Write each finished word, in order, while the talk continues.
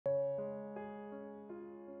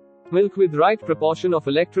Milk with right proportion of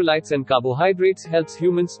electrolytes and carbohydrates helps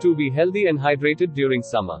humans to be healthy and hydrated during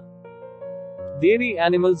summer. Dairy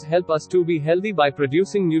animals help us to be healthy by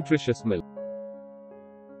producing nutritious milk.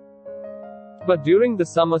 But during the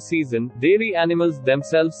summer season, dairy animals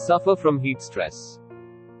themselves suffer from heat stress.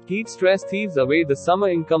 Heat stress thieves away the summer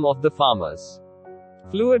income of the farmers.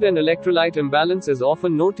 Fluid and electrolyte imbalance is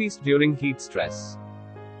often noticed during heat stress.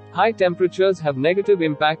 High temperatures have negative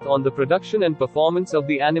impact on the production and performance of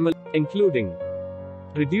the animal, including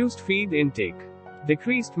reduced feed intake,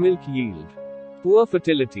 decreased milk yield, poor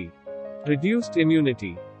fertility, reduced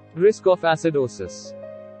immunity, risk of acidosis.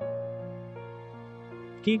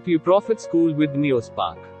 Keep your profits cool with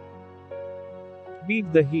Neospark.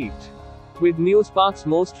 Beat the heat with Neospark's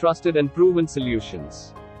most trusted and proven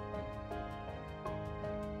solutions.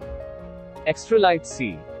 Extralyte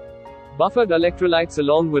C. Buffered electrolytes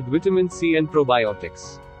along with vitamin C and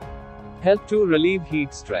probiotics help to relieve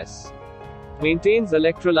heat stress. Maintains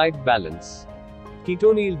electrolyte balance.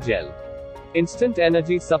 Ketonyl gel. Instant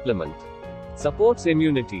energy supplement. Supports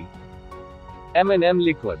immunity. M&M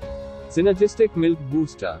liquid. Synergistic milk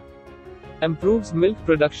booster. Improves milk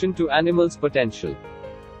production to animals' potential.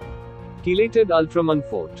 Chelated Ultraman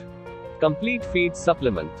Forte. Complete feed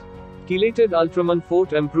supplement. Chelated Ultraman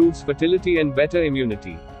Forte improves fertility and better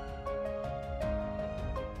immunity.